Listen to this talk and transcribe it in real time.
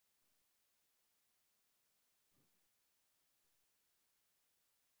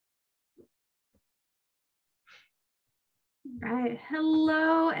Right.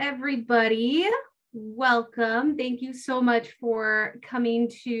 Hello, everybody. Welcome. Thank you so much for coming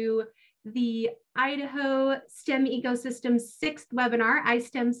to the Idaho STEM Ecosystem 6th webinar,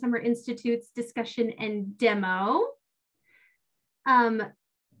 iSTEM Summer Institute's discussion and demo.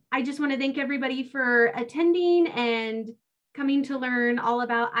 I just want to thank everybody for attending and coming to learn all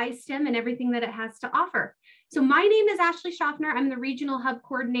about iSTEM and everything that it has to offer. So my name is Ashley Schaffner. I'm the Regional Hub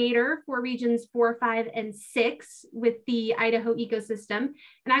Coordinator for Regions 4, 5, and 6 with the Idaho Ecosystem,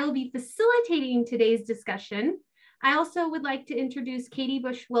 and I will be facilitating today's discussion. I also would like to introduce Katie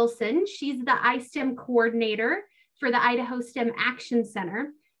Bush-Wilson. She's the iSTEM Coordinator for the Idaho STEM Action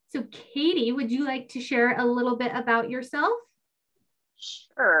Center. So Katie, would you like to share a little bit about yourself?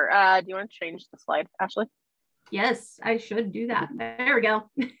 Sure. Do you want to change the slide, Ashley? Yes, I should do that. There we go.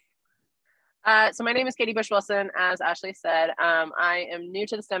 So my name is Katie Bush-Wilson. As Ashley said, I am new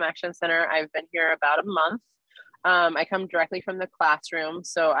to the STEM Action Center. I've been here about a month. I come directly from the classroom.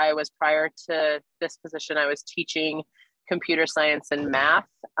 So I was, prior to this position, I was teaching computer science and math.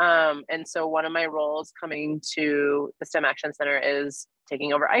 And so one of my roles coming to the STEM Action Center is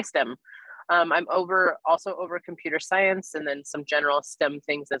taking over iSTEM. I'm also over computer science and then some general STEM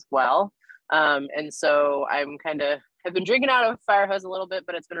things as well. And so I've been drinking out of a fire hose a little bit,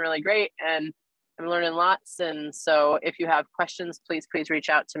 but it's been really great and I'm learning lots. And so if you have questions, please reach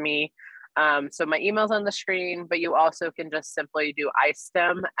out to me. So my email's on the screen, but you also can just simply do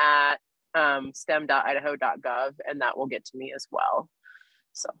iSTEM at stem.idaho.gov and that will get to me as well.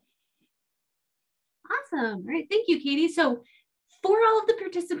 So. Awesome. All right. Thank you, Katie. So for all of the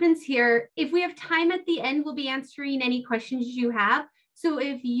participants here, if we have time at the end, we'll be answering any questions you have. So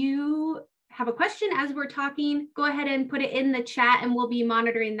if you have a question as we're talking, go ahead and put it in the chat and we'll be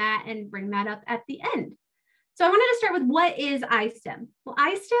monitoring that and bring that up at the end. So I wanted to start with, what is iSTEM? Well,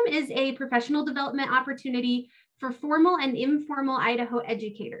 iSTEM is a professional development opportunity for formal and informal Idaho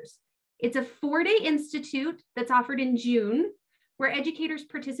educators. It's a 4-day institute that's offered in June, where educators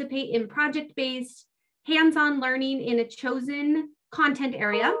participate in project-based, hands-on learning in a chosen content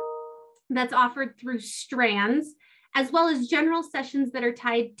area that's offered through strands, as well as general sessions that are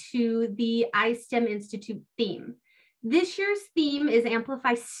tied to the iSTEM Institute theme. This year's theme is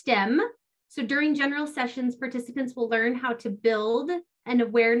Amplify STEM. So during general sessions, participants will learn how to build an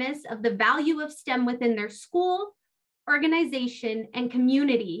awareness of the value of STEM within their school, organization, and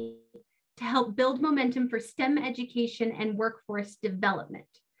community to help build momentum for STEM education and workforce development.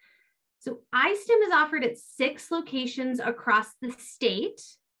 So iSTEM is offered at 6 locations across the state.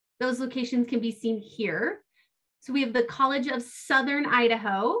 Those locations can be seen here. So we have the College of Southern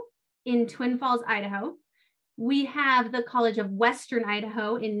Idaho in Twin Falls, Idaho. We have the College of Western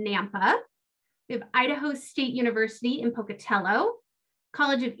Idaho in Nampa. We have Idaho State University in Pocatello,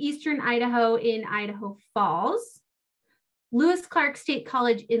 College of Eastern Idaho in Idaho Falls, Lewis Clark State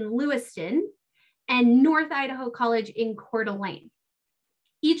College in Lewiston, and North Idaho College in Coeur d'Alene.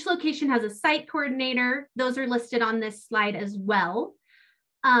 Each location has a site coordinator. Those are listed on this slide as well.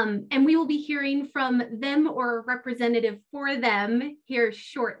 And we will be hearing from them or a representative for them here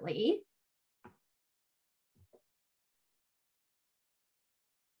shortly.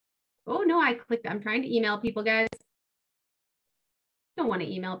 Oh no, I clicked, I'm trying to email people, guys. Don't want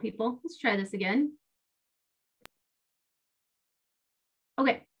to email people. Let's try this again.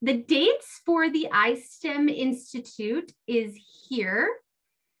 Okay, the dates for the iSTEM Institute is here.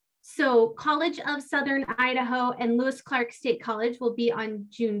 So College of Southern Idaho and Lewis Clark State College will be on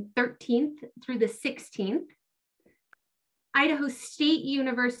June 13th through the 16th. Idaho State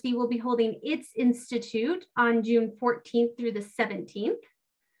University will be holding its institute on June 14th through the 17th.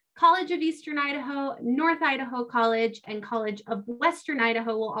 College of Eastern Idaho, North Idaho College, and College of Western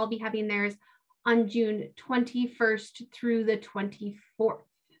Idaho will all be having theirs on June 21st through the 24th.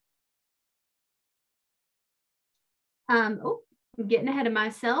 I'm getting ahead of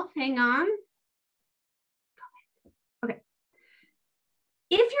myself. Hang on. Okay.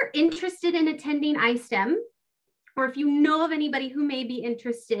 If you're interested in attending iSTEM, or if you know of anybody who may be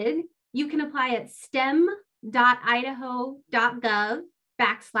interested, you can apply at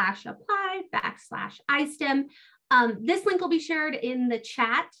stem.idaho.gov/apply/iSTEM. This link will be shared in the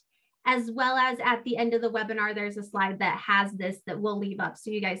chat, as well as at the end of the webinar, there's a slide that has this that we'll leave up so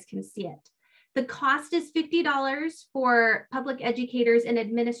you guys can see it. The cost is $50 for public educators and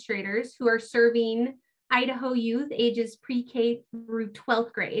administrators who are serving Idaho youth ages pre-K through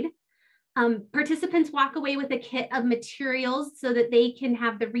 12th grade. Participants walk away with a kit of materials so that they can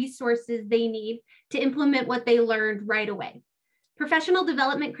have the resources they need to implement what they learned right away. Professional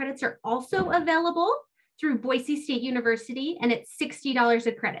development credits are also available through Boise State University, and it's $60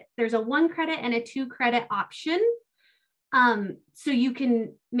 a credit. There's a 1 credit and a 2 credit option. So you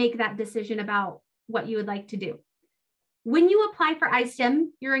can make that decision about what you would like to do. When you apply for iSTEM,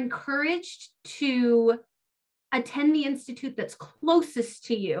 you're encouraged to attend the institute that's closest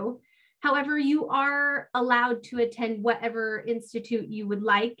to you. However, you are allowed to attend whatever institute you would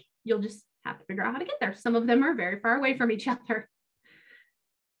like. You'll just have to figure out how to get there. Some of them are very far away from each other.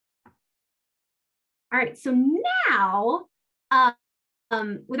 All right, so now,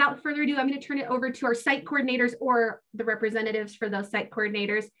 without further ado, I'm going to turn it over to our site coordinators or the representatives for those site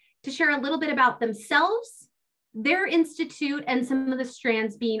coordinators to share a little bit about themselves, their institute, and some of the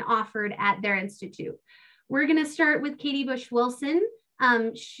strands being offered at their institute. We're going to start with Katie Bush-Wilson.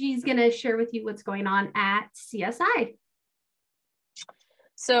 She's going to share with you what's going on at CSI.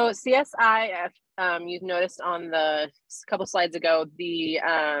 So CSI, you've noticed on the couple slides ago, the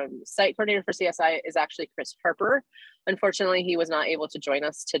site coordinator for CSI is actually Chris Harper. Unfortunately, he was not able to join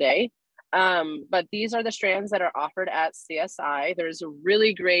us today. But these are the strands that are offered at CSI. There's a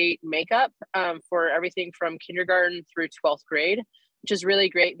really great makeup for everything from kindergarten through 12th grade, which is really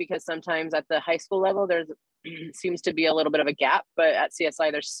great because sometimes at the high school level, there's seems to be a little bit of a gap, but at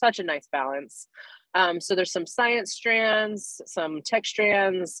CSI, there's such a nice balance. So there's some science strands, some tech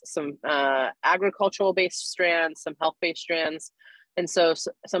strands, some agricultural based strands, some health based strands. And so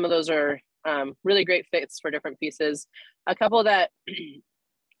some of those are really great fits for different pieces. A couple that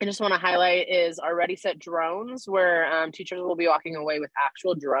I just want to highlight is our Ready Set drones, where teachers will be walking away with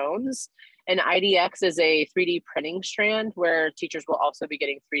actual drones. And IDX is a 3D printing strand where teachers will also be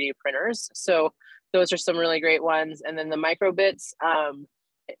getting 3D printers. So those are some really great ones. And then the microbits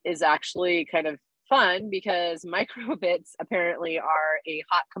is actually kind of fun because microbits apparently are a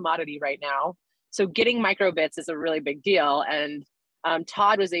hot commodity right now. So getting microbits is a really big deal. And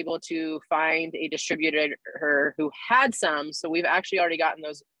Todd was able to find a distributor who had some. So we've actually already gotten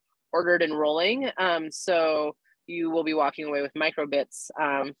those ordered and rolling. So you will be walking away with microbits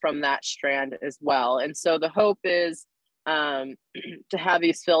from that strand as well. And so the hope is to have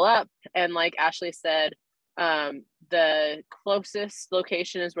these fill up. And like Ashley said, the closest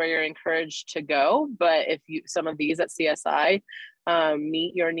location is where you're encouraged to go. But if some of these at CSI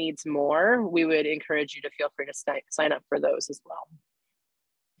meet your needs more, we would encourage you to feel free to sign up for those as well.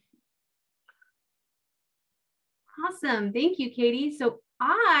 Awesome. Thank you, Katie. So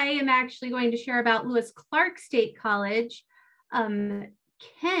I am actually going to share about Lewis Clark State College.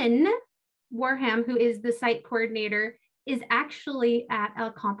 Ken Warham, who is the site coordinator, is actually at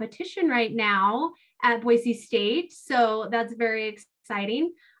a competition right now at Boise State. So that's very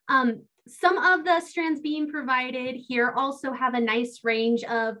exciting. Some of the strands being provided here also have a nice range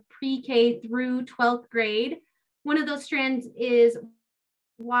of pre-K through 12th grade. One of those strands is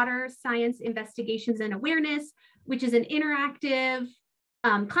Water Science Investigations and Awareness, which is an interactive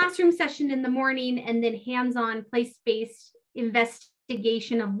classroom session in the morning and then hands-on place-based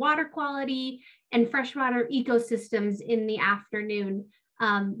investigation of water quality and freshwater ecosystems in the afternoon.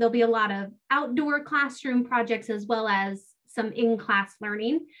 There'll be a lot of outdoor classroom projects as well as some in-class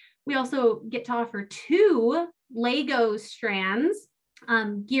learning. We also get to offer 2 Lego strands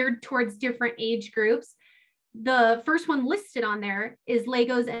geared towards different age groups. The first one listed on there is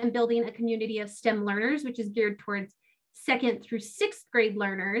Legos and Building a Community of STEM Learners, which is geared towards 2nd through 6th grade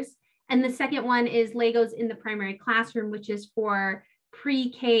learners. And the second one is Legos in the Primary Classroom, which is for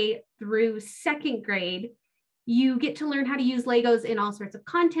pre-K through 2nd grade. You get to learn how to use Legos in all sorts of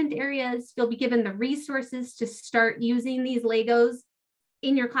content areas. You'll be given the resources to start using these Legos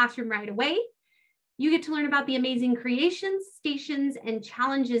in your classroom right away. You get to learn about the amazing creations, stations, and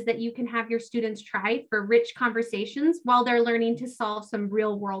challenges that you can have your students try for rich conversations while they're learning to solve some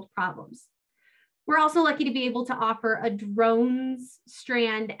real world problems. We're also lucky to be able to offer a drones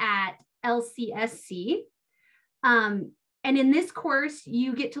strand at LCSC. And in this course,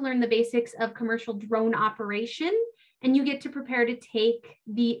 you get to learn the basics of commercial drone operation, and you get to prepare to take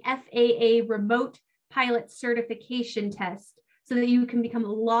the FAA remote pilot certification test so that you can become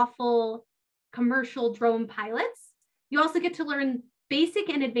lawful commercial drone pilots. You also get to learn basic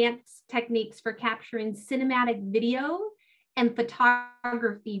and advanced techniques for capturing cinematic video and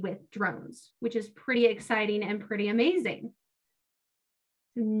photography with drones, which is pretty exciting and pretty amazing.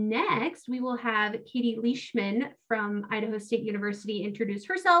 Next, we will have Katie Leishman from Idaho State University introduce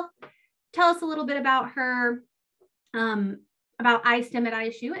herself, tell us a little bit about her, about iSTEM at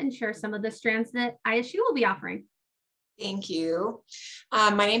ISU, and share some of the strands that ISU will be offering. Thank you.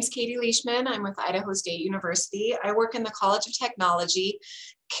 My name is Katie Leishman. I'm with Idaho State University. I work in the College of Technology.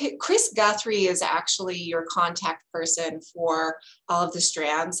 Chris Guthrie is actually your contact person for all of the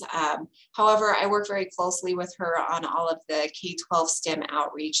strands. However, I work very closely with her on all of the K-12 STEM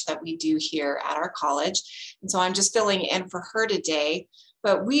outreach that we do here at our college. And so I'm just filling in for her today.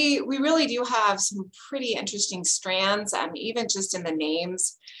 But we really do have some pretty interesting strands, even just in the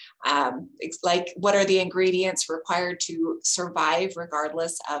names. It's like, what are the ingredients required to survive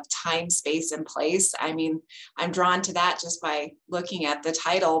regardless of time, space, and place? I mean, I'm drawn to that just by looking at the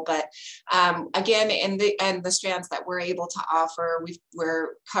title. But again, in the strands that we're able to offer,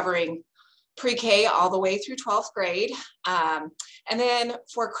 we're covering pre-K all the way through 12th grade. And then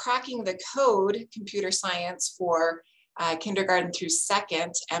for cracking the code, computer science for kindergarten through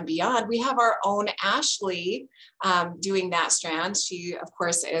second and beyond, we have our own Ashley doing that strand. She, of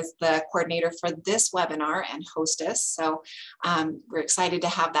course, is the coordinator for this webinar and hostess. So we're excited to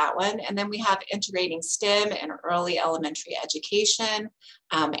have that one. And then we have integrating STEM and early elementary education,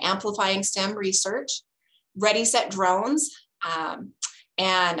 amplifying STEM research, ready, set drones.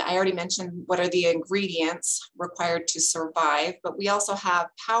 And I already mentioned what are the ingredients required to survive, but we also have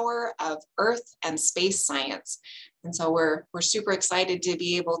power of earth and space science. And so we're super excited to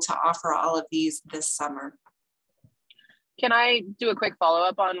be able to offer all of these this summer. Can I do a quick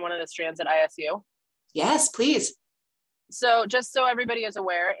follow-up on one of the strands at ISU? Yes, please. So just so everybody is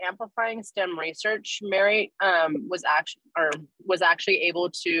aware, amplifying STEM research, Mary was actually able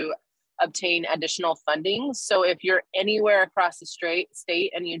to obtain additional funding. So if you're anywhere across the state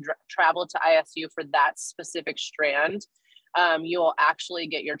and you travel to ISU for that specific strand, you will actually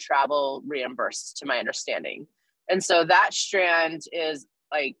get your travel reimbursed, to my understanding. And so that strand is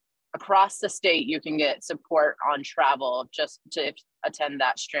like across the state, you can get support on travel just to attend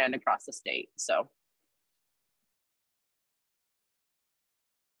that strand across the state. So.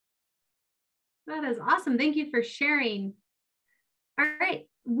 That is awesome. Thank you for sharing. All right,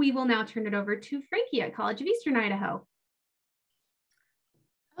 we will now turn it over to Frankie at College of Eastern Idaho.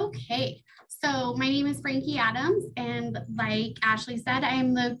 Okay, so my name is Frankie Adams, and like Ashley said, I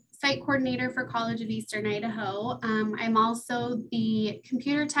am the site coordinator for College of Eastern Idaho. I'm also the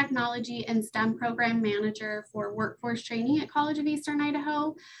computer technology and STEM program manager for workforce training at College of Eastern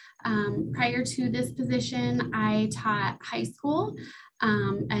Idaho. Prior to this position, I taught high school,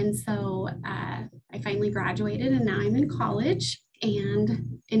 and so I finally graduated, and now I'm in college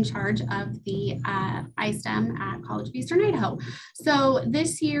and in charge of the iSTEM at College of Eastern Idaho. So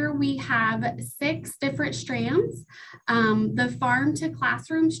this year we have 6 different strands. The farm to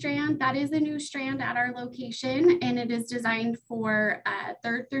classroom strand, that is a new strand at our location, and it is designed for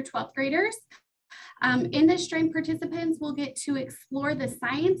 3rd through 12th graders. In this strand, participants will get to explore the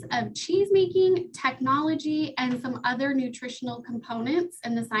science of cheese making, technology, and some other nutritional components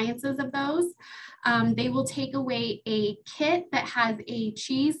and the sciences of those. They will take away a kit that has a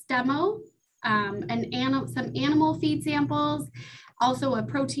cheese demo, some animal feed samples, also a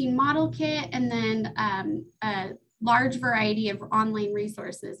protein model kit, and then a large variety of online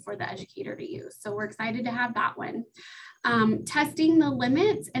resources for the educator to use. So we're excited to have that one. Testing the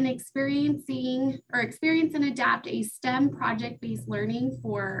limits and experience and adapt a STEM project-based learning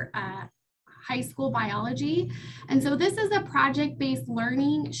for high school biology. And so this is a project-based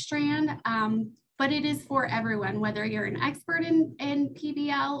learning strand, but it is for everyone, whether you're an expert in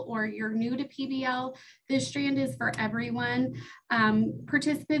PBL or you're new to PBL, this strand is for everyone.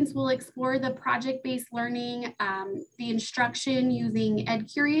 Participants will explore the project-based learning, the instruction using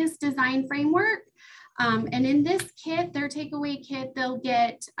EdCurious design framework. And in this kit, their takeaway kit, they'll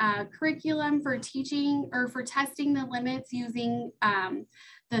get curriculum for teaching or for testing the limits using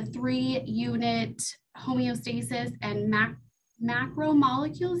the 3-unit homeostasis and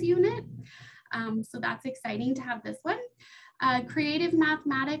macromolecules unit. So that's exciting to have this one. Creative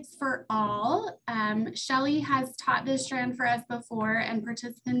mathematics for all. Shelly has taught this strand for us before, and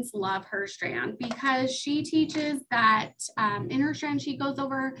participants love her strand because she teaches that in her strand, she goes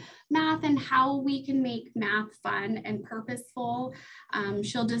over math and how we can make math fun and purposeful.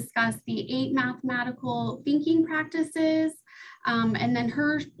 She'll discuss the 8 mathematical thinking practices. And then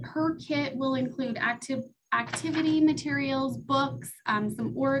her kit will include activity materials, books,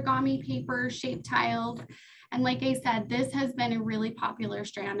 some origami paper, shape tiles. And like I said, this has been a really popular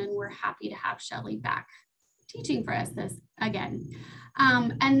strand, and we're happy to have Shelly back teaching for us this again.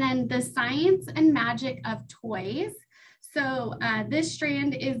 And then the science and magic of toys. So this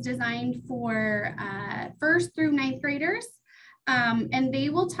strand is designed for 1st through 9th graders, and they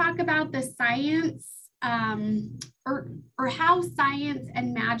will talk about the science or how science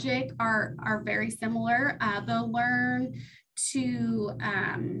and magic are very similar. They'll learn to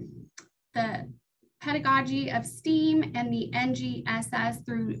pedagogy of STEAM and the NGSS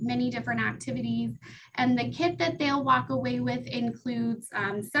through many different activities. And the kit that they'll walk away with includes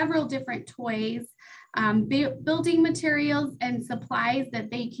several different toys, building materials, and supplies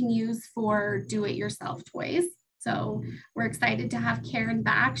that they can use for do-it-yourself toys. So we're excited to have Karen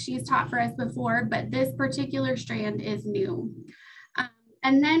back. She's taught for us before, but this particular strand is new.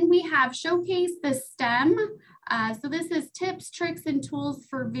 And then we have Showcase the STEM. So this is tips, tricks, and tools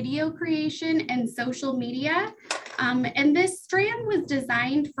for video creation and social media. And this strand was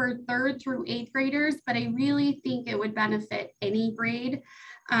designed for 3rd through 8th graders, but I really think it would benefit any grade.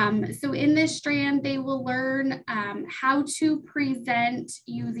 So in this strand, they will learn how to present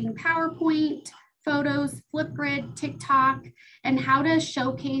using PowerPoint, photos, Flipgrid, TikTok, and how to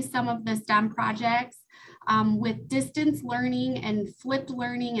showcase some of the STEM projects. With distance learning and flipped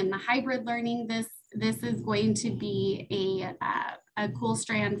learning and the hybrid learning, this is going to be a cool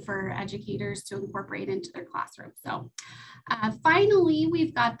strand for educators to incorporate into their classroom. So finally,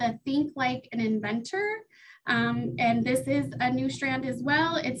 we've got the Think Like an Inventor. And this is a new strand as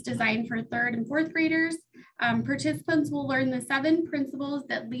well. It's designed for 3rd and 4th graders. Participants will learn the 7 principles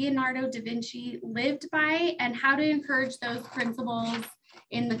that Leonardo da Vinci lived by and how to encourage those principles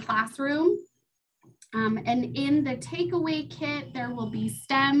in the classroom. And in the takeaway kit, there will be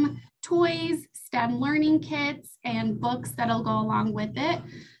STEM toys, STEM learning kits, and books that'll go along with it.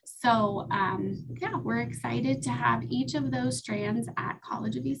 So yeah, we're excited to have each of those strands at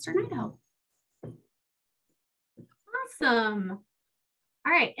College of Eastern Idaho. Awesome.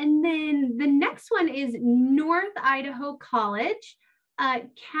 All right, and then the next one is North Idaho College.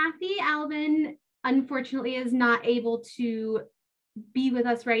 Kathy Alvin, unfortunately, is not able to be with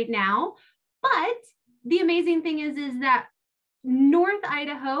us right now, but the amazing thing is that North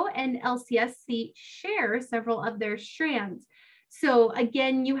Idaho and LCSC share several of their strands. So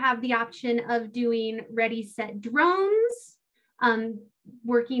again, you have the option of doing Ready, Set, Drones,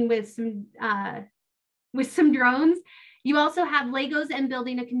 working with some drones. You also have Legos and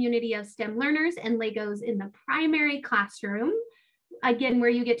building a community of STEM learners and Legos in the primary classroom. Again, where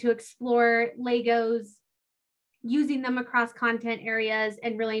you get to explore Legos, using them across content areas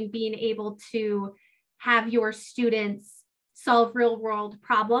and really being able to have your students solve real world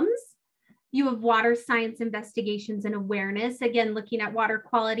problems. You have water science investigations and awareness, again, looking at water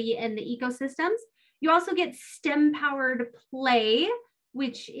quality and the ecosystems. You also get STEM powered play,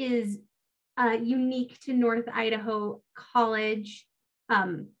 which is unique to North Idaho College,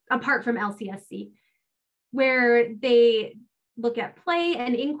 apart from LCSC, where they look at play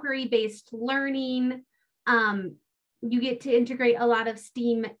and inquiry-based learning. You get to integrate a lot of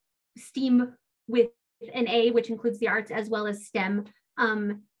STEAM with an A, which includes the arts as well as STEM,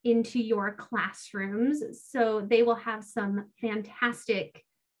 into your classrooms. So they will have some fantastic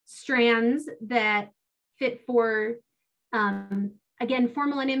strands that fit for, again,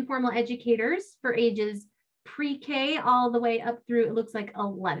 formal and informal educators for ages pre-K all the way up through, it looks like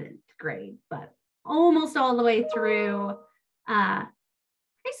 11th grade, but almost all the way through high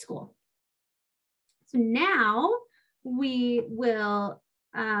school. So now we will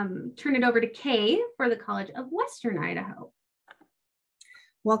turn it over to Kay for the College of Western Idaho.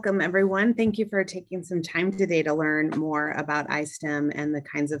 Welcome, everyone. Thank you for taking some time today to learn more about iSTEM and the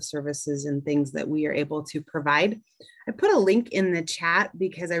kinds of services and things that we are able to provide. I put a link in the chat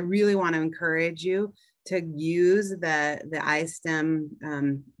because I really want to encourage you to use the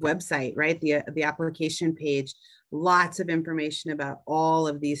iSTEM website, right? The application page, lots of information about all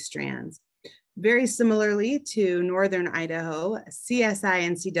of these strands. Very similarly to Northern Idaho, CSI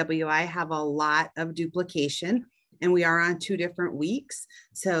and CWI have a lot of duplication, and we are on 2 different weeks.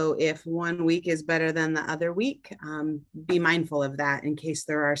 So if one week is better than the other week, be mindful of that in case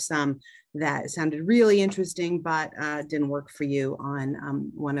there are some that sounded really interesting, but didn't work for you on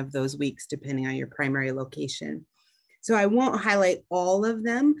one of those weeks, depending on your primary location. So I won't highlight all of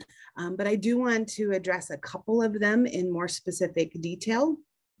them, but I do want to address a couple of them in more specific detail.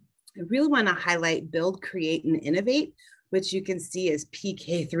 I really want to highlight Build, Create, and Innovate, which you can see as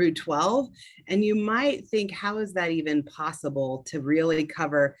PK through 12. And you might think, how is that even possible to really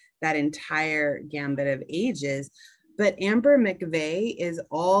cover that entire gambit of ages? But Amber McVeigh is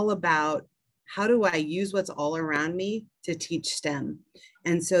all about how do I use what's all around me to teach STEM?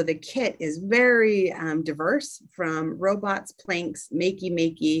 And so the kit is very diverse, from robots, planks,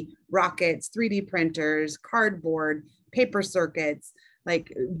 makey, rockets, 3D printers, cardboard, paper circuits.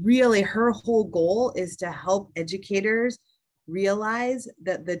 Like, really, her whole goal is to help educators realize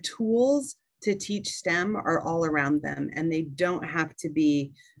that the tools to teach STEM are all around them, and they don't have to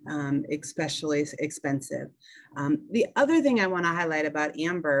be especially expensive. The other thing I want to highlight about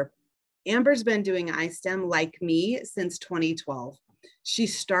Amber Amber's been doing iSTEM like me since 2012. She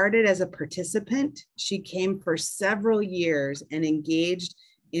started as a participant. She came for several years and engaged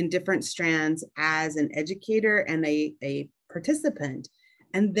in different strands as an educator and a participant,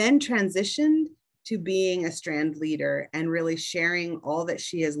 and then transitioned to being a strand leader and really sharing all that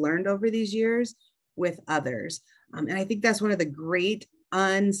she has learned over these years with others. And I think that's one of the great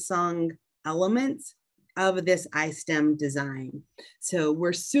unsung elements of this iSTEM design. So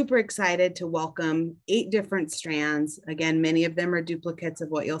we're super excited to welcome 8 different strands. Again, many of them are duplicates of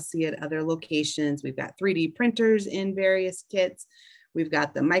what you'll see at other locations. We've got 3D printers in various kits. We've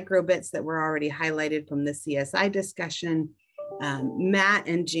got the microbits that were already highlighted from the CSI discussion. Matt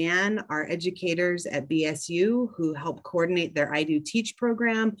and Jan are educators at BSU who help coordinate their I Do Teach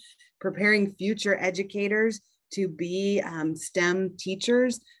program, preparing future educators to be STEM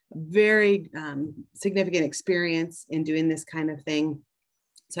teachers. Very significant experience in doing this kind of thing.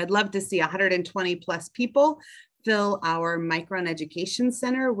 So I'd love to see 120 plus people fill our Micron Education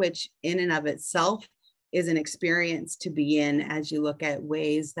Center, which in and of itself is an experience to be in as you look at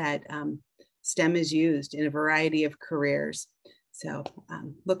ways that STEM is used in a variety of careers. So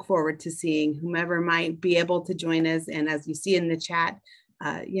look forward to seeing whomever might be able to join us. And as you see in the chat,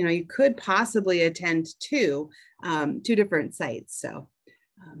 you could possibly attend two different sites. So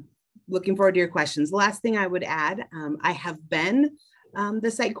looking forward to your questions. The last thing I would add, I have been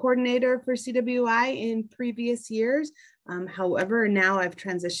the site coordinator for CWI in previous years. However, now I've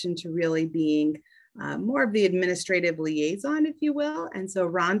transitioned to really being more of the administrative liaison, if you will. And so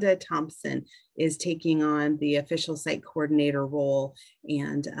Rhonda Thompson is taking on the official site coordinator role,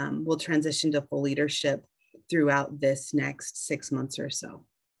 and will transition to full leadership throughout this next 6 months or so.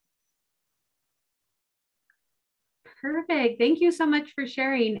 Perfect. Thank you so much for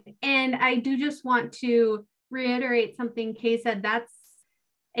sharing. And I do just want to reiterate something Kay said. That's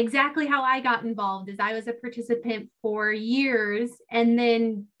exactly how I got involved. Is I was a participant for years and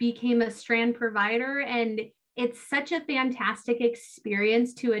then became a strand provider. And it's such a fantastic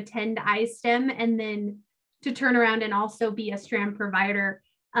experience to attend iSTEM and then to turn around and also be a strand provider,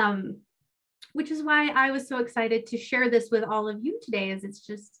 which is why I was so excited to share this with all of you today. Is it's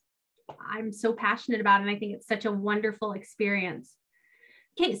just, I'm so passionate about it, and I think it's such a wonderful experience.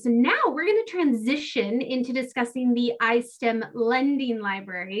 Okay, so now we're going to transition into discussing the iSTEM lending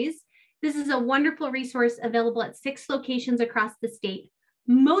libraries. This is a wonderful resource available at 6 locations across the state.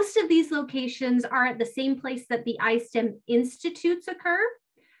 Most of these locations are at the same place that the iSTEM institutes occur,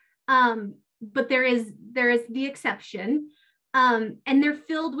 but there is the exception, and they're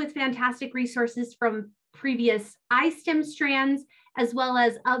filled with fantastic resources from previous iSTEM strands, as well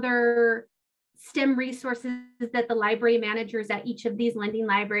as other STEM resources that the library managers at each of these lending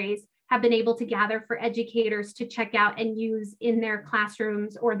libraries have been able to gather for educators to check out and use in their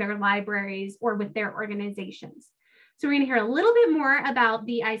classrooms or their libraries or with their organizations. So we're going to hear a little bit more about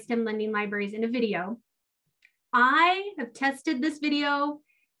the iSTEM lending libraries in a video. I have tested this video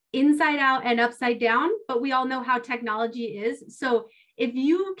inside out and upside down, but we all know how technology is. So if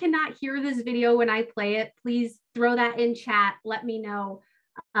you cannot hear this video when I play it, please throw that in chat. Let me know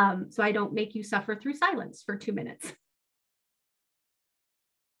so I don't make you suffer through silence for 2 minutes.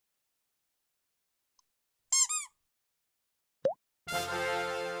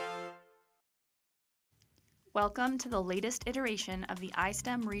 Welcome to the latest iteration of the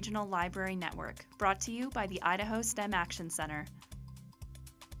iSTEM Regional Library Network, brought to you by the Idaho STEM Action Center.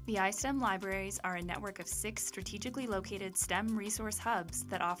 The iSTEM libraries are a network of 6 strategically located STEM resource hubs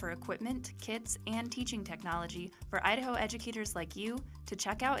that offer equipment, kits, and teaching technology for Idaho educators like you to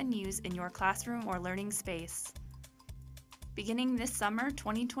check out and use in your classroom or learning space. Beginning this summer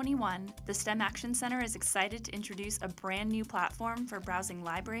 2021, the STEM Action Center is excited to introduce a brand new platform for browsing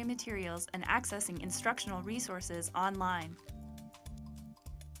library materials and accessing instructional resources online.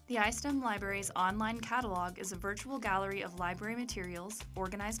 The iSTEM Library's online catalog is a virtual gallery of library materials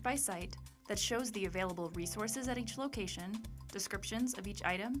organized by site that shows the available resources at each location, descriptions of each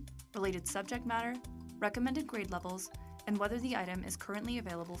item, related subject matter, recommended grade levels, and whether the item is currently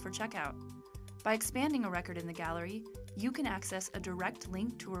available for checkout. By expanding a record in the gallery, you can access a direct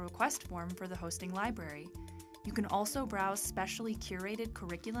link to a request form for the hosting library. You can also browse specially curated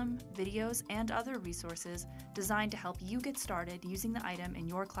curriculum, videos, and other resources designed to help you get started using the item in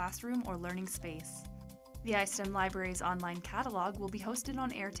your classroom or learning space. The iSTEM Library's online catalog will be hosted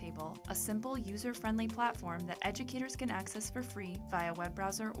on Airtable, a simple, user-friendly platform that educators can access for free via web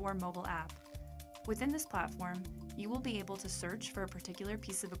browser or mobile app. Within this platform, you will be able to search for a particular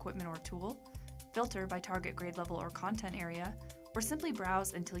piece of equipment or tool, filter by target grade level or content area, or simply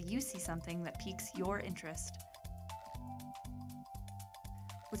browse until you see something that piques your interest.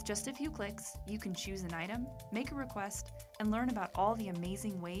 With just a few clicks, you can choose an item, make a request, and learn about all the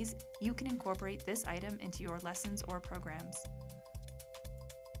amazing ways you can incorporate this item into your lessons or programs.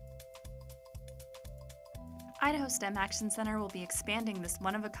 Idaho STEM Action Center will be expanding this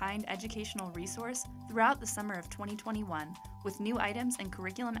one-of-a-kind educational resource throughout the summer of 2021 with new items and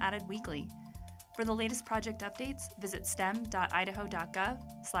curriculum added weekly. For the latest project updates, visit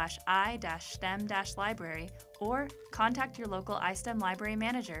stem.idaho.gov/i-stem-library or contact your local iSTEM library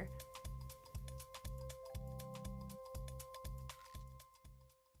manager.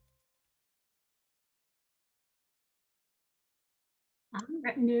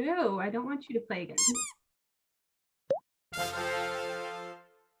 No, I don't want you to play again.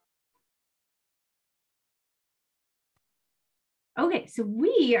 Okay, so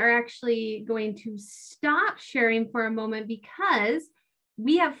we are actually going to stop sharing for a moment because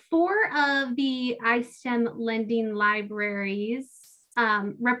we have 4 of the iSTEM lending libraries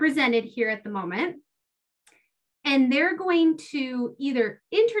represented here at the moment. And they're going to either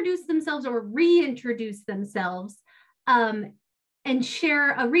introduce themselves or reintroduce themselves and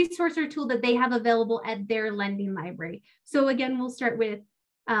share a resource or tool that they have available at their lending library. So again, we'll start with,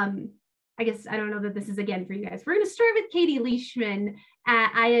 I guess, I don't know that this is again for you guys. We're going to start with Katie Leishman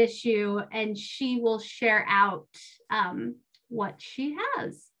at ISU, and she will share out what she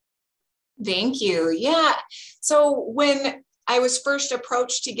has. Thank you. Yeah. So when I was first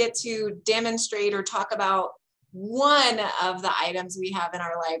approached to get to demonstrate or talk about one of the items we have in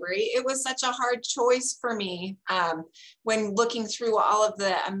our library, it was such a hard choice for me when looking through all of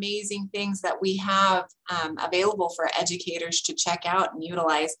the amazing things that we have available for educators to check out and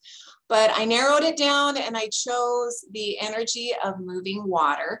utilize. But I narrowed it down and I chose the energy of moving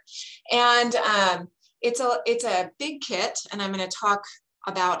water. And it's a big kit, and I'm going to talk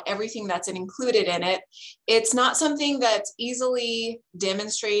about everything that's included in it. It's not something that's easily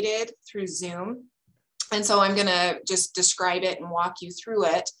demonstrated through Zoom. And so I'm going to just describe it and walk you through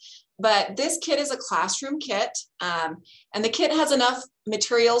it. But this kit is a classroom kit, and the kit has enough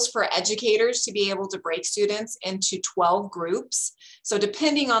materials for educators to be able to break students into 12 groups. So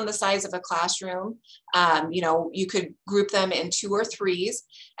depending on the size of a classroom, you could group them in 2 or 3s.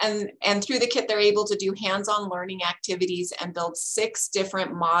 And through the kit, they're able to do hands-on learning activities and build 6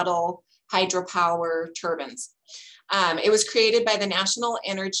 different model hydropower turbines. It was created by the National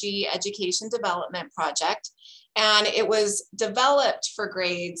Energy Education Development Project, and it was developed for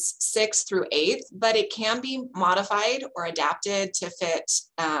grades 6th through 8th, but it can be modified or adapted to fit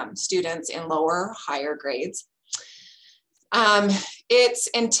students in lower, higher grades. It's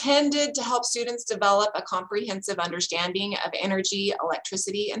intended to help students develop a comprehensive understanding of energy,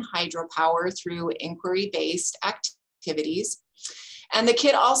 electricity, and hydropower through inquiry-based activities. And the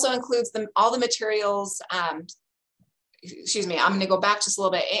kit also includes all the materials. Excuse me, I'm going to go back just a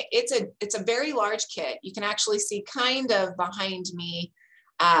little bit. It's a very large kit. You can actually see kind of behind me,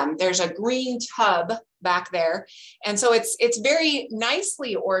 there's a green tub back there. And so it's very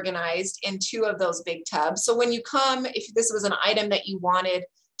nicely organized in 2 of those big tubs. So when you come, if this was an item that you wanted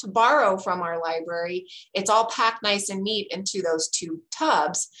to borrow from our library, it's all packed nice and neat into those 2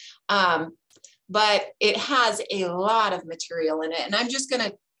 tubs. But it has a lot of material in it. And I'm just going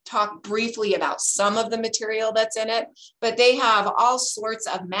to talk briefly about some of the material that's in it, but they have all sorts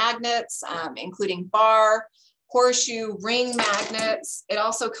of magnets, including bar, horseshoe, ring magnets. It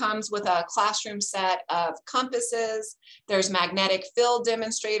also comes with a classroom set of compasses. There's magnetic field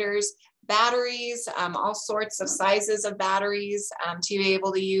demonstrators, batteries, all sorts of sizes of batteries to be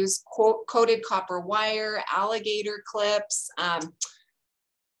able to use coated copper wire, alligator clips,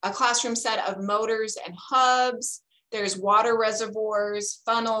 a classroom set of motors and hubs. There's water reservoirs,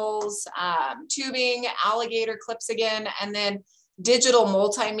 funnels, tubing, alligator clips again, and then digital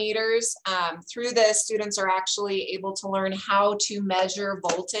multimeters. Through this, students are actually able to learn how to measure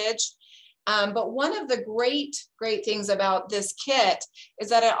voltage. But one of the great things about this kit is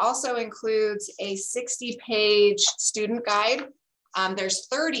that it also includes a 60-page student guide. There's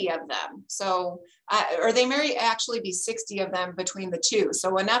 30 of them. So, or they may actually be 60 of them between the 2.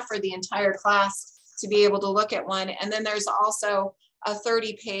 So enough for the entire class to be able to look at one. And then there's also a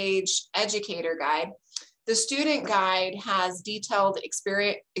 30-page educator guide. The student guide has detailed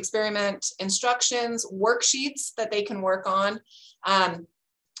experiment instructions, worksheets that they can work on. And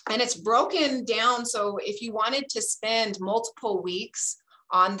it's broken down. So if you wanted to spend multiple weeks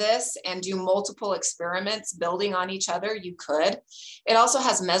on this and do multiple experiments building on each other, you could. It also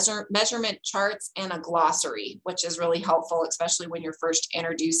has measurement charts and a glossary, which is really helpful, especially when you're first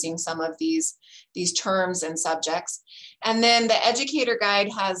introducing some of these terms and subjects. And then the educator guide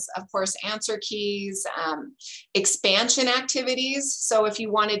has, of course, answer keys, expansion activities. So if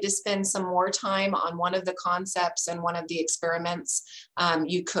you wanted to spend some more time on one of the concepts and one of the experiments,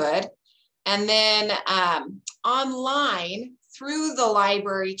 you could. And then online, through the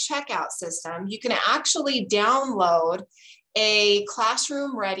library checkout system, you can actually download a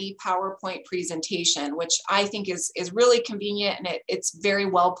classroom ready PowerPoint presentation, which I think is really convenient, and it's very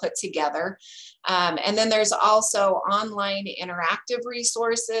well put together. And then there's also online interactive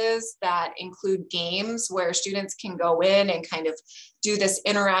resources that include games where students can go in and kind of do this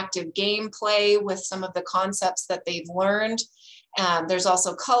interactive gameplay with some of the concepts that they've learned. There's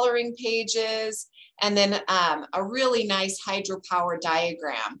also coloring pages, and then a really nice hydropower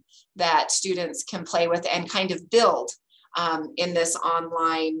diagram that students can play with and kind of build in this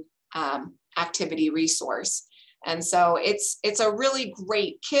online activity resource. And so it's a really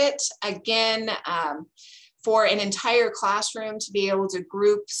great kit, again, for an entire classroom to be able to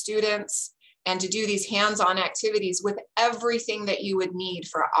group students and to do these hands-on activities with everything that you would need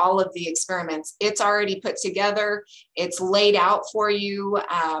for all of the experiments. It's already put together, it's laid out for you.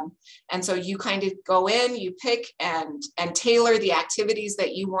 And so you kind of go in, you pick and tailor the activities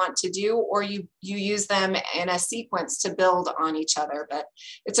that you want to do, or you use them in a sequence to build on each other. But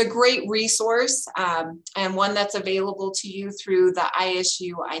it's a great resource and one that's available to you through the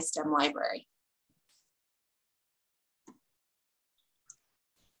ISU iSTEM library.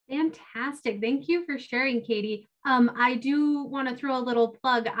 Fantastic. Thank you for sharing, Katie. I do want to throw a little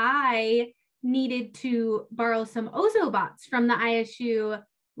plug. I needed to borrow some Ozobots from the ISU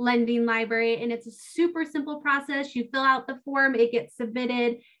lending library, and it's a super simple process. You fill out the form, it gets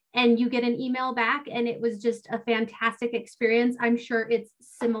submitted, and you get an email back, and it was just a fantastic experience. I'm sure it's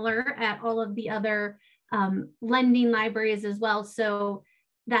similar at all of the other lending libraries as well. So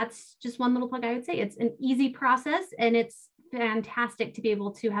that's just one little plug I would say. It's an easy process, and it's fantastic to be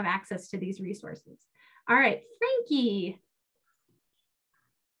able to have access to these resources. All right, Frankie.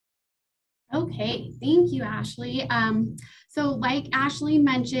 Okay, thank you, Ashley. So like Ashley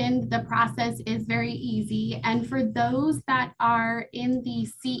mentioned, the process is very easy. And for those that are in the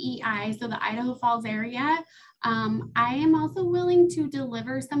CEI, so the Idaho Falls area, I am also willing to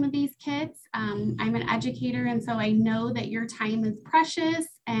deliver some of these kits. I'm an educator, and so I know that your time is precious,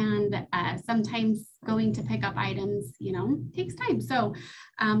 and sometimes going to pick up items, takes time. So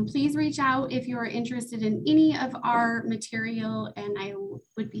please reach out if you are interested in any of our material, and I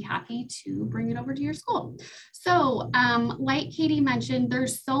would be happy to bring it over to your school. So like Katie mentioned,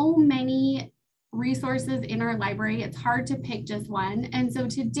 there's so many resources in our library. It's hard to pick just one. And so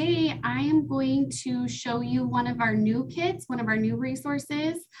today I am going to show you one of our new kits, one of our new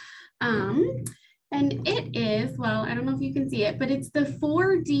resources. And it is, well, I don't know if you can see it, but it's the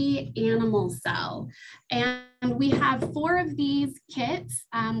 4D animal cell. And we have 4 of these kits.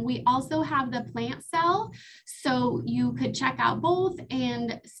 We also have the plant cell. So you could check out both,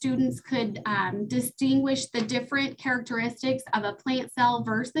 and students could distinguish the different characteristics of a plant cell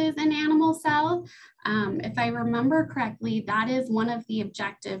versus an animal cell. If I remember correctly, that is one of the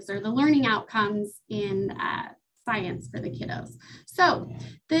objectives or the learning outcomes in science for the kiddos. So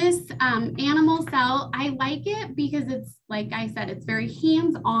this animal cell, I like it because it's, like I said, it's very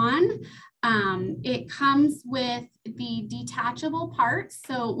hands-on. It comes with the detachable parts.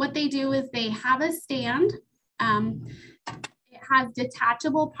 So what they do is they have a stand. It has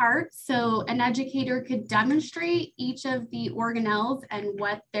detachable parts. So an educator could demonstrate each of the organelles and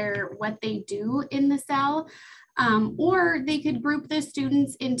what they do in the cell. Or they could group the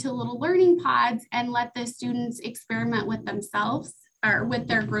students into little learning pods and let the students experiment with themselves or with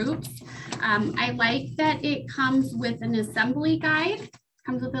their groups. I like that it comes with an assembly guide,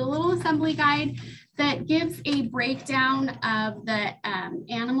 comes with a little assembly guide that gives a breakdown of the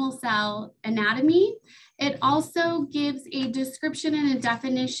animal cell anatomy. It also gives a description and a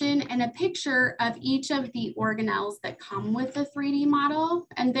definition and a picture of each of the organelles that come with the 3D model.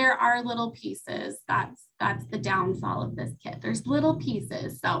 And there are little pieces. That's the downfall of this kit. There's little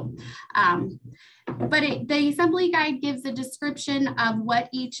pieces. So, but the assembly guide gives a description of what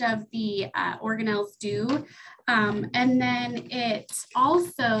each of the organelles do. And then it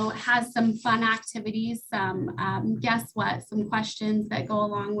also has some fun activities, some guess what, some questions that go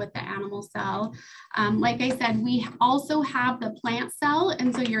along with the animal cell. Like I said, we also have the plant cell,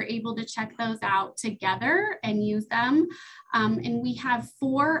 and so you're able to check those out together and use them. And we have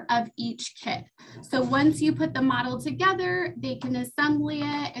 4 of each kit. So once you put the model together, they can assemble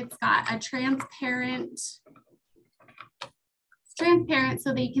it. It's got a transparent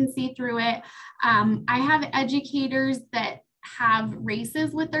so they can see through it. I have educators that have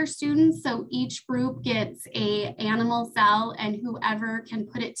races with their students. So each group gets an animal cell, and whoever can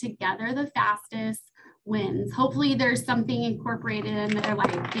put it together the fastest wins. Hopefully there's something incorporated in there,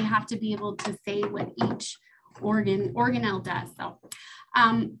 like they have to be able to say what each organelle does. So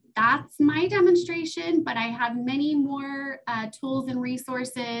that's my demonstration, but I have many more tools and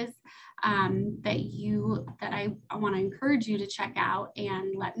resources that I want to encourage you to check out,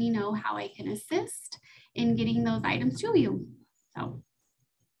 and let me know how I can assist in getting those items to you. So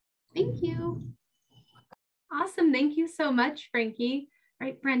thank you. Awesome. Thank you so much, Frankie. All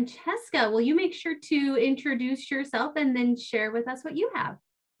right, Francesca, will you make sure to introduce yourself and then share with us what you have?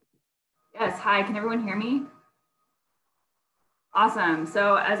 Yes. Hi, can everyone hear me? Awesome.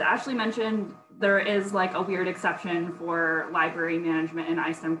 So as Ashley mentioned, there is like a weird exception for library management and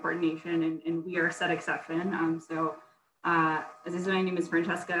ISTEM coordination, and we are a set exception. As I said, my name is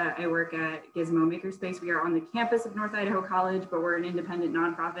Francesca. I work at Gizmo Makerspace. We are on the campus of North Idaho College, but we're an independent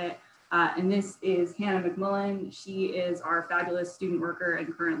nonprofit. And this is Hannah McMillan. She is our fabulous student worker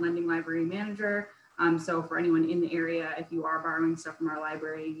and current lending library manager. So for anyone in the area, if you are borrowing stuff from our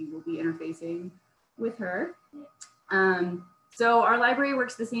library, you will be interfacing with her. So our library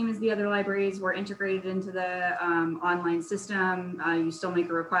works the same as the other libraries. We're integrated into the online system. You still make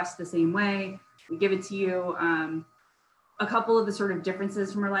a request the same way. We give it to you. A couple of the sort of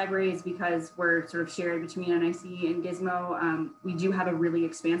differences from our library is because we're sort of shared between NIC and Gizmo. We do have a really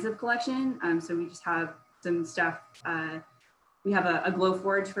expansive collection. So we just have some stuff. We have a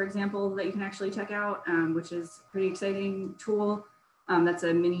Glowforge, for example, that you can actually check out, which is a pretty exciting tool. That's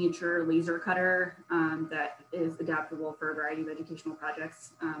a miniature laser cutter that is adaptable for a variety of educational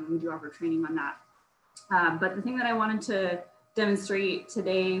projects. We do offer training on that. But the thing that I wanted to demonstrate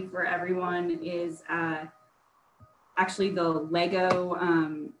today for everyone is actually the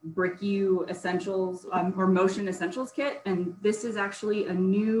Lego BrickU Essentials or Motion Essentials Kit. And this is actually a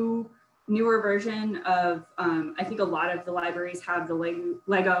newer version of, I think a lot of the libraries have the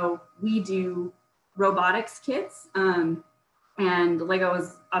Lego We Do robotics kits. And Lego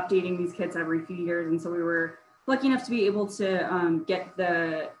is updating these kits every few years. And so we were lucky enough to be able to get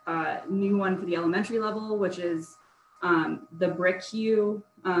the new one for the elementary level, which is the BrickU.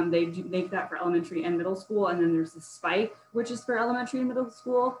 They do make that for elementary and middle school. And then there's the Spike, which is for elementary and middle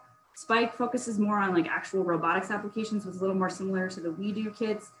school. Spike focuses more on like actual robotics applications, which is a little more similar to the We Do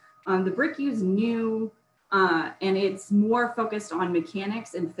kits. The BrickU is new and it's more focused on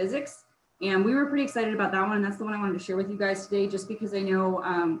mechanics and physics. And we were pretty excited about that one. And that's the one I wanted to share with you guys today, just because I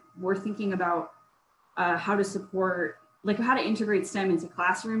know we're thinking about how to support, like how to integrate STEM into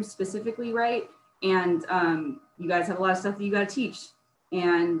classrooms specifically, right? And you guys have a lot of stuff that you got to teach.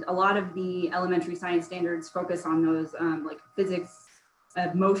 And a lot of the elementary science standards focus on those like physics,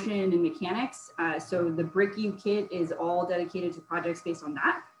 motion and mechanics. So the BrickU kit is all dedicated to projects based on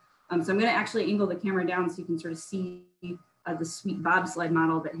that. So I'm going to actually angle the camera down so you can sort of see the sweet bobsled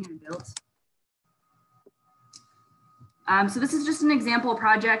model that Hannah built. So this is just an example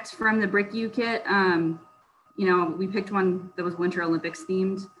project from the BrickU kit. You know, we picked one that was Winter Olympics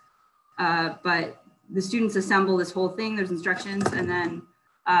themed, but the students assemble this whole thing. There's instructions, and then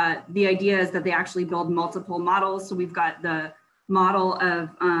the idea is that they actually build multiple models. So we've got the model of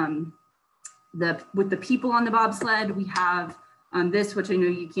with the people on the bobsled. We have this, which I know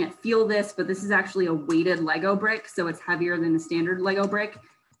you can't feel this, but this is actually a weighted Lego brick. So it's heavier than a standard Lego brick,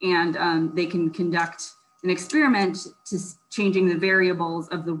 and they can conduct an experiment to changing the variables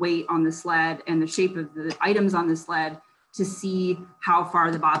of the weight on the sled and the shape of the items on the sled to see how far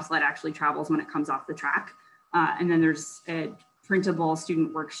the bobsled actually travels when it comes off the track. And then there's a printable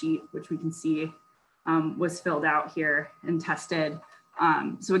student worksheet, which we can see was filled out here and tested.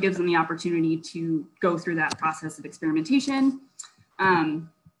 So it gives them the opportunity to go through that process of experimentation. So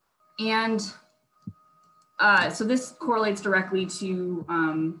this correlates directly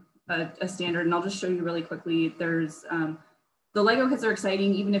to a standard, and I'll just show you really quickly. There's the Lego kits are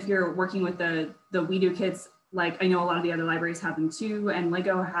exciting, even if you're working with the We Do kits. Like I know a lot of the other libraries have them too, and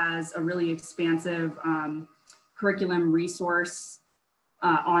Lego has a really expansive curriculum resource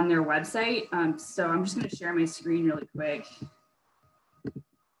on their website. So I'm just going to share my screen really quick.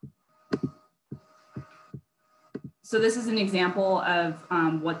 So this is an example of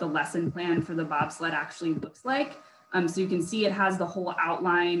what the lesson plan for the bobsled actually looks like. So you can see it has the whole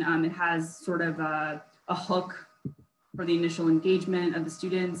outline. It has sort of a hook for the initial engagement of the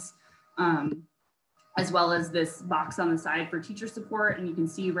students, as well as this box on the side for teacher support. And you can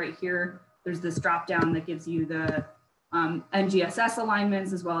see right here, there's this drop down that gives you the NGSS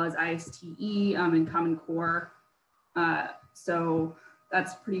alignments, as well as ISTE and Common Core. So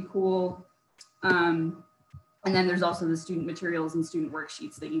that's pretty cool. And then there's also the student materials and student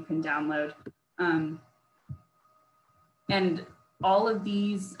worksheets that you can download. And all of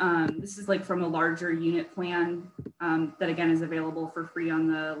these, this is like from a larger unit plan that again is available for free on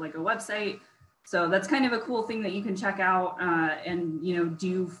the LEGO website. So that's kind of a cool thing that you can check out and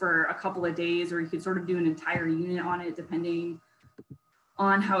do for a couple of days, or you could sort of do an entire unit on it depending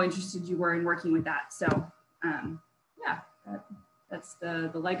on how interested you were in working with that. So yeah, that's the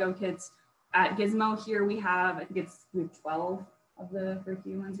LEGO kits. At Gizmo here we have, I think we have 12 of the Brick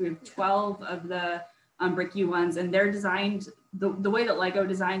U ones. We have 12 of the Brick U ones, and they're designed, the way that LEGO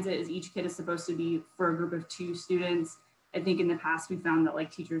designs it is each kit is supposed to be for a group of 2 students. I think in the past we found that like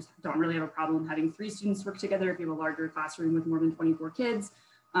teachers don't really have a problem having 3 students work together if you have a larger classroom with more than 24 kids.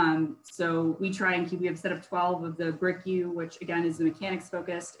 So we try and we have a set of 12 of the Brick U, which again is the mechanics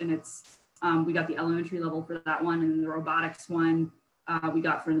focused, and it's, we got the elementary level for that one, and then the robotics one we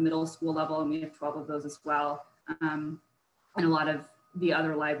got for the middle school level, and we have 12 of those as well. And a lot of the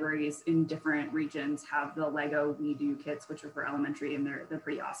other libraries in different regions have the LEGO We Do kits, which are for elementary, and they're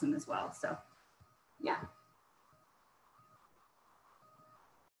pretty awesome as well. So yeah.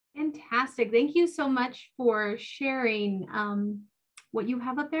 Fantastic. Thank you so much for sharing what you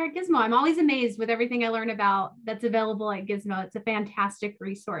have up there at Gizmo. I'm always amazed with everything I learn about that's available at Gizmo. It's a fantastic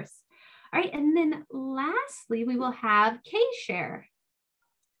resource. All right, and then lastly, we will have Kay share.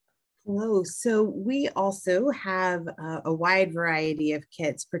 Hello. So we also have a wide variety of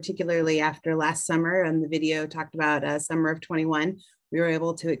kits, particularly after last summer, and the video talked about summer of 21. We were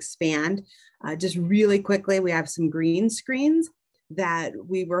able to expand. Just really quickly, we have some green screens that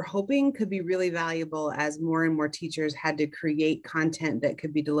we were hoping could be really valuable as more and more teachers had to create content that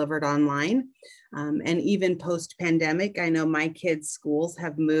could be delivered online. And even post-pandemic, I know my kids' schools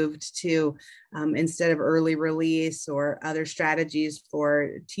have moved to, instead of early release or other strategies for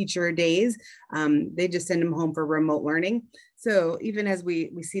teacher days, they just send them home for remote learning. So even as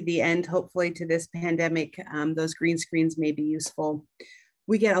we see the end, hopefully, to this pandemic, those green screens may be useful.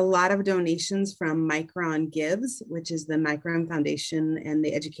 We get a lot of donations from Micron Gives, which is the Micron Foundation and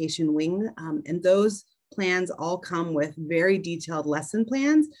the education wing. And those plans all come with very detailed lesson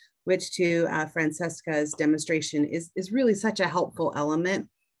plans, which to Francesca's demonstration is really such a helpful element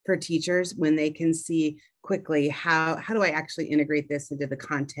for teachers when they can see quickly how do I actually integrate this into the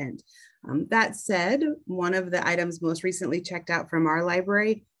content. That said, one of the items most recently checked out from our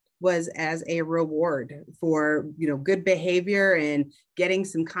library was as a reward for good behavior and getting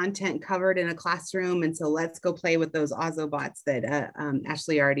some content covered in a classroom. And so let's go play with those Ozobots that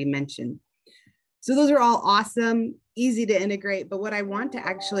Ashley already mentioned. So those are all awesome, easy to integrate. But what I want to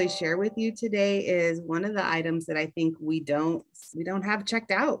actually share with you today is one of the items that I think we don't have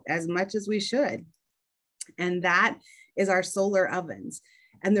checked out as much as we should. And that is our solar ovens.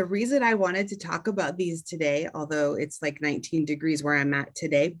 And the reason I wanted to talk about these today, although it's like 19 degrees where I'm at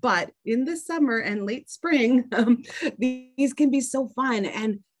today, but in the summer and late spring, these can be so fun.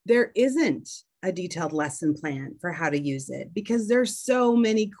 And there isn't a detailed lesson plan for how to use it because there's so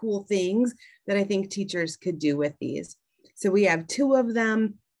many cool things that I think teachers could do with these. So we have 2 of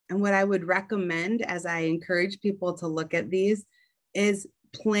them. And what I would recommend as I encourage people to look at these is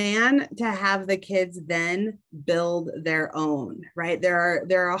plan to have the kids then build their own, right? There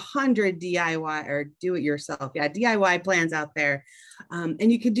are 100 DIY or do-it-yourself, DIY plans out there.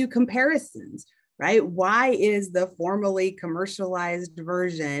 And you could do comparisons, right? Why is the formally commercialized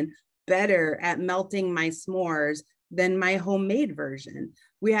version better at melting my s'mores than my homemade version?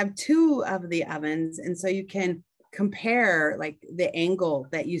 We have 2 of the ovens, and so you can compare like the angle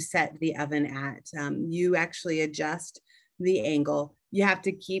that you set the oven at. You actually adjust the angle. You have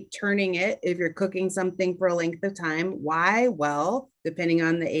to keep turning it if you're cooking something for a length of time. Why? Well, depending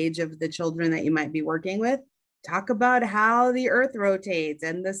on the age of the children that you might be working with, talk about how the earth rotates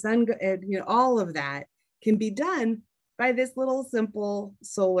and the sun, all of that can be done by this little simple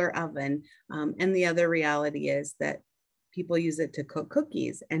solar oven. And the other reality is that people use it to cook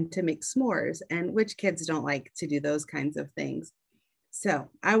cookies and to make s'mores, and which kids don't like to do those kinds of things. So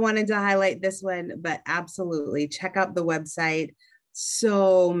I wanted to highlight this one, but absolutely check out the website.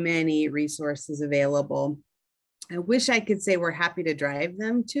 So many resources available. I wish I could say we're happy to drive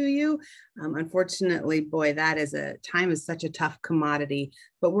them to you. Unfortunately, boy, time is such a tough commodity,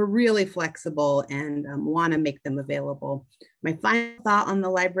 but we're really flexible and want to make them available. My final thought on the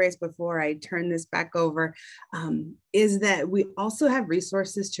libraries before I turn this back over is that we also have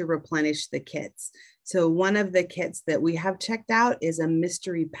resources to replenish the kits. So one of the kits that we have checked out is a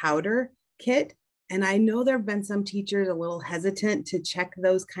mystery powder kit. And I know there have been some teachers a little hesitant to check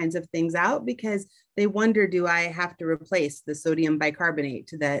those kinds of things out because they wonder, do I have to replace the sodium bicarbonate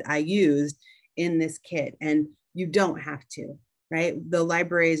that I used in this kit? And you don't have to, right? The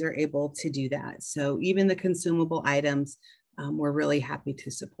libraries are able to do that. So even the consumable items, we're really happy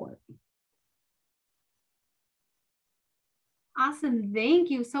to support. Awesome. Thank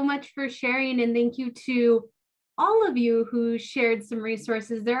you so much for sharing, and thank you to all of you who shared some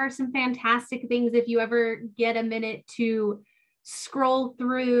resources. There are some fantastic things if you ever get a minute to scroll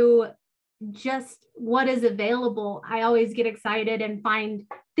through just what is available. I always get excited and find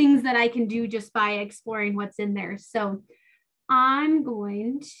things that I can do just by exploring what's in there. So I'm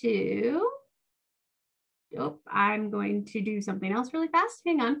going to do something else really fast.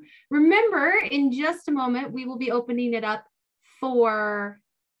 Hang on. Remember, in just a moment, we will be opening it up for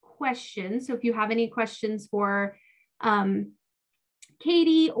questions. So if you have any questions for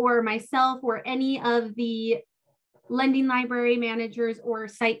Katie or myself or any of the lending library managers or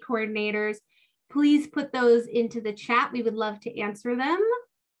site coordinators, please put those into the chat. We would love to answer them.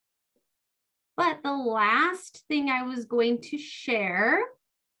 But the last thing I was going to share,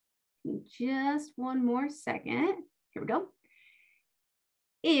 just one more second, here we go,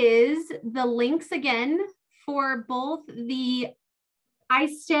 is the links again for both the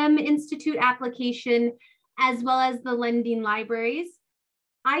iSTEM Institute application as well as the lending libraries.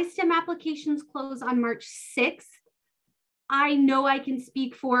 iSTEM applications close on March 6th. I know I can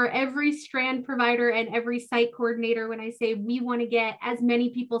speak for every strand provider and every site coordinator when I say we want to get as many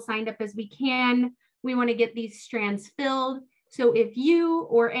people signed up as we can. We want to get these strands filled. So if you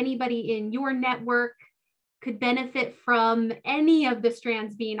or anybody in your network could benefit from any of the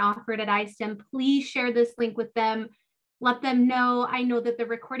strands being offered at iSTEM, please share this link with them. Let them know. I know that the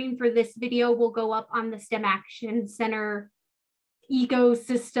recording for this video will go up on the STEM Action Center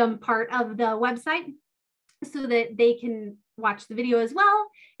ecosystem part of the website so that they can watch the video as well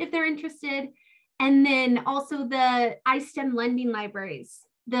if they're interested. And then also the iSTEM lending libraries.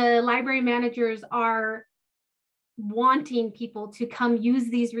 The library managers are wanting people to come use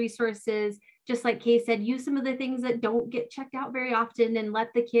these resources. Just like Kay said, use some of the things that don't get checked out very often and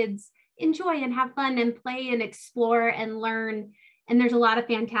let the kids enjoy and have fun and play and explore and learn. And there's a lot of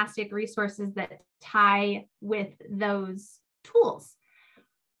fantastic resources that tie with those tools.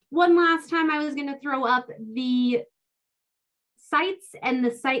 One last time, I was going to throw up the sites and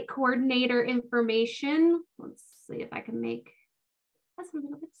the site coordinator information. Let's see if I can make that's a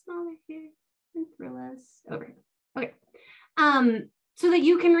little bit smaller here and throw us over here. Okay. So that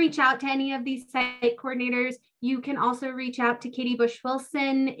you can reach out to any of these site coordinators. You can also reach out to Katie Bush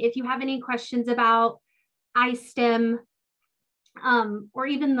Wilson if you have any questions about iSTEM or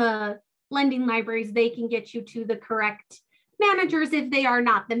even the lending libraries. They can get you to the correct managers if they are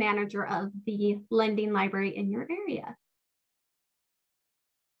not the manager of the lending library in your area.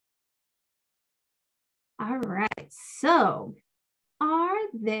 All right, so are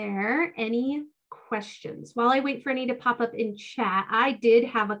there any questions? While I wait for any to pop up in chat, I did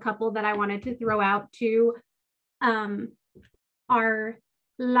have a couple that I wanted to throw out to our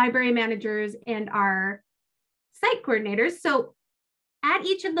library managers and our site coordinators. So at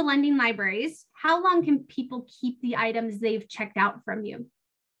each of the lending libraries, how long can people keep the items they've checked out from you?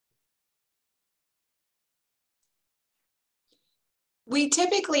 We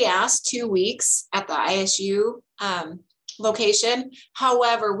typically ask 2 weeks at the ISU location.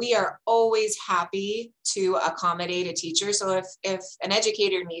 However, we are always happy to accommodate a teacher. So if an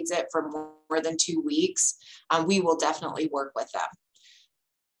educator needs it for more than 2 weeks, we will definitely work with them.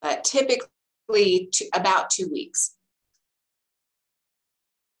 But typically about 2 weeks.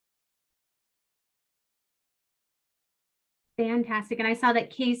 Fantastic. And I saw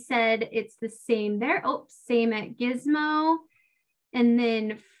that Kay said it's the same there. Oh, same at Gizmo. And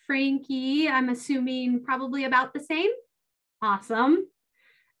then Frankie, I'm assuming probably about the same. Awesome.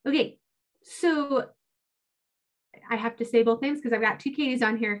 Okay, so I have to say both names because I've got two Katies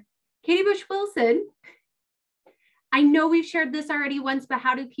on here. Katie Bush Wilson, I know we've shared this already once, but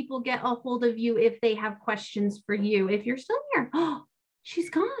how do people get a hold of you if they have questions for you? If you're still here. Oh, she's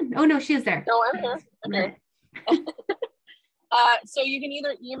gone. Oh no, she is there. No, I'm here. I'm here. So you can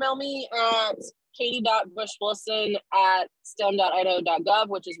either email me at katie.bushwilson@stem.idaho.gov,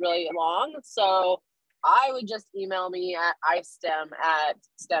 which is really long. So I would just email me at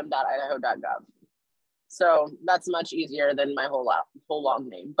istem@stem.idaho.gov. So that's much easier than my whole long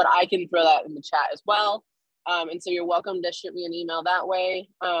name, but I can throw that in the chat as well. And so you're welcome to shoot me an email that way.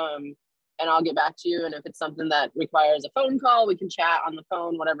 And I'll get back to you. And if it's something that requires a phone call, we can chat on the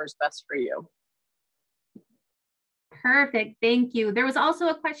phone, whatever's best for you. Perfect. Thank you. There was also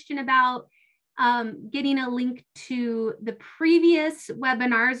a question about getting a link to the previous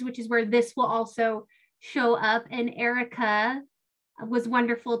webinars, which is where this will also show up. And Erica was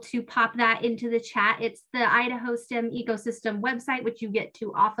wonderful to pop that into the chat. It's the Idaho STEM ecosystem website, which you get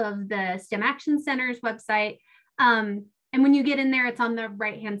to off of the STEM Action Center's website. And when you get in there, it's on the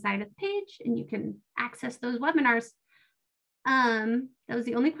right-hand side of the page and you can access those webinars. That was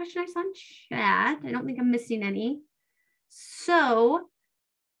the only question I saw in chat. I don't think I'm missing any. So,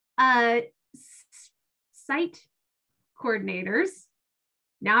 site coordinators,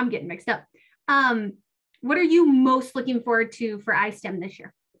 now I'm getting mixed up. What are you most looking forward to for iSTEM this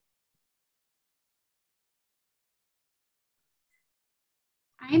year?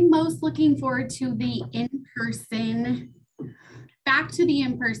 I'm most looking forward to the in-person, back to the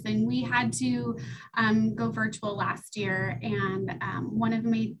in-person. We had to go virtual last year, and one of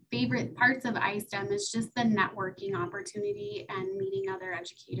my favorite parts of iSTEM is just the networking opportunity and meeting other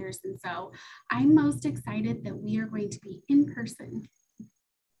educators. And so I'm most excited that we are going to be in person.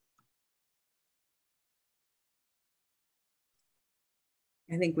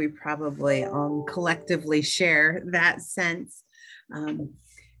 I think we probably collectively share that sense.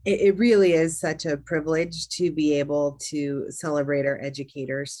 It really is such a privilege to be able to celebrate our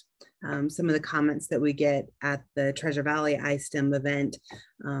educators. Some of the comments that we get at the Treasure Valley iSTEM event,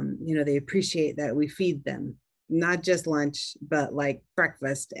 they appreciate that we feed them, not just lunch, but like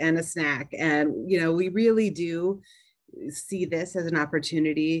breakfast and a snack. And, we really do see this as an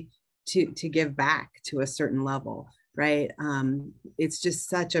opportunity to give back to a certain level. Right. It's just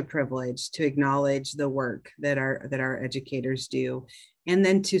such a privilege to acknowledge the work that our educators do, and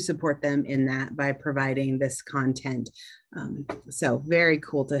then to support them in that by providing this content. So very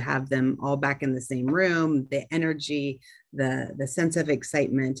cool to have them all back in the same room. The energy, the sense of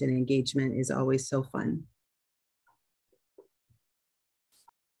excitement and engagement is always so fun.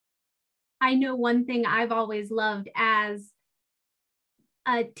 I know one thing I've always loved as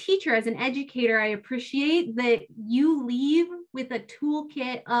a teacher, as an educator, I appreciate that you leave with a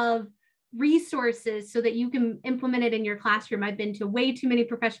toolkit of resources so that you can implement it in your classroom. I've been to way too many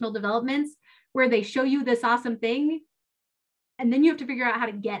professional developments where they show you this awesome thing and then you have to figure out how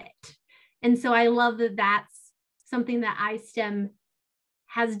to get it. And so I love that that's something that iSTEM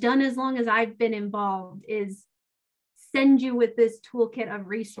has done as long as I've been involved, is send you with this toolkit of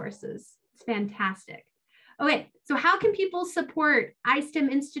resources. It's fantastic. Okay, so how can people support iSTEM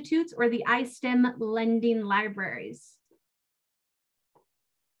institutes or the iSTEM lending libraries?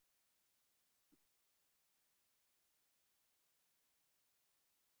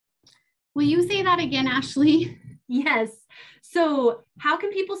 Will you say that again, Ashley? Yes. So how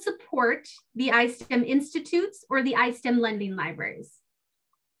can people support the iSTEM institutes or the iSTEM lending libraries?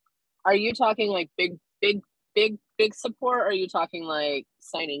 Are you talking like big support, or are you talking like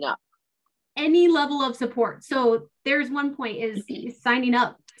signing up? Any level of support. So there's one point is signing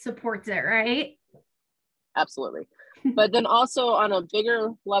up supports it, right? Absolutely. But then also on a bigger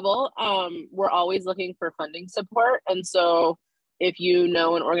level, we're always looking for funding support. And so if you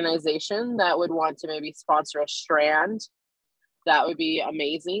know an organization that would want to maybe sponsor a strand, that would be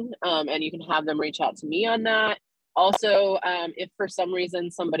amazing. And you can have them reach out to me on that. Also, if for some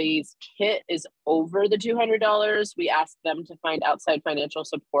reason somebody's kit is over the $200, we ask them to find outside financial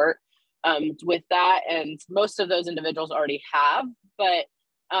support with that. And most of those individuals already have, but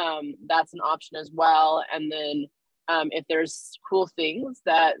that's an option as well. And then if there's cool things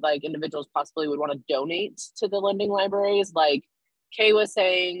that like individuals possibly would want to donate to the lending libraries, like Kay was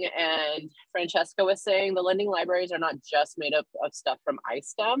saying and Francesca was saying, the lending libraries are not just made up of stuff from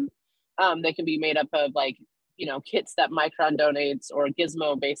iSTEM. They can be made up of like, kits that Micron donates or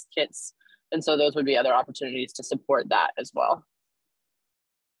Gizmo based kits. And so those would be other opportunities to support that as well.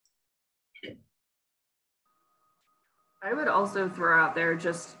 I would also throw out there,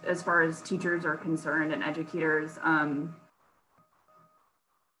 just as far as teachers are concerned and educators,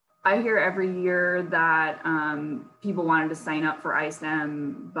 I hear every year that people wanted to sign up for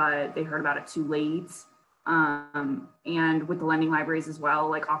iSTEM, but they heard about it too late. And with the lending libraries as well,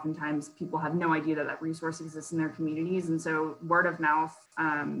 like oftentimes people have no idea that that resource exists in their communities. And so word of mouth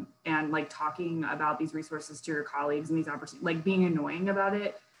and like talking about these resources to your colleagues and these opportunities, like being annoying about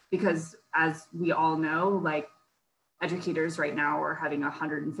it, because as we all know, like educators right now are having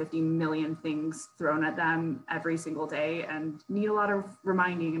 150 million things thrown at them every single day and need a lot of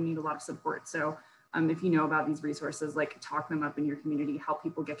reminding and need a lot of support. So if you know about these resources, like talk them up in your community, help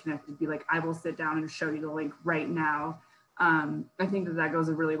people get connected, be like, I will sit down and show you the link right now. I think that that goes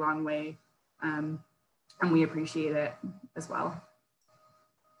a really long way, and we appreciate it as well.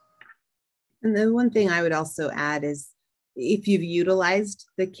 And the one thing I would also add is if you've utilized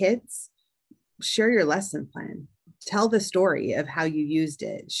the kits, share your lesson plan. Tell the story of how you used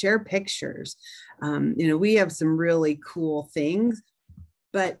it. Share pictures. You know, we have some really cool things,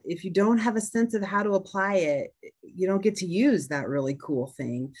 but if you don't have a sense of how to apply it, you don't get to use that really cool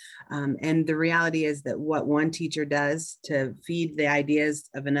thing. And the reality is that what one teacher does to feed the ideas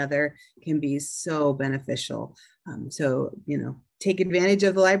of another can be so beneficial. So, you know, take advantage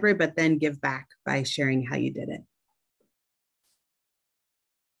of the library, but then give back by sharing how you did it.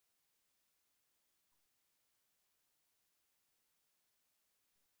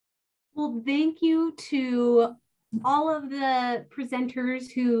 Well, thank you to all of the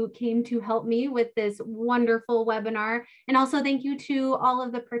presenters who came to help me with this wonderful webinar. And also thank you to all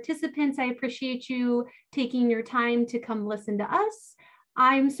of the participants. I appreciate you taking your time to come listen to us.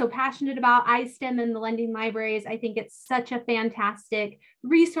 I'm so passionate about iSTEM and the lending libraries. I think it's such a fantastic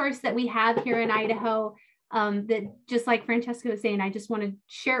resource that we have here in Idaho, that just like Francesca was saying, I just want to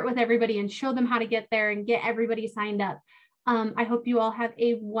share it with everybody and show them how to get there and get everybody signed up. I hope you all have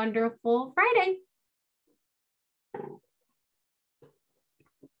a wonderful Friday.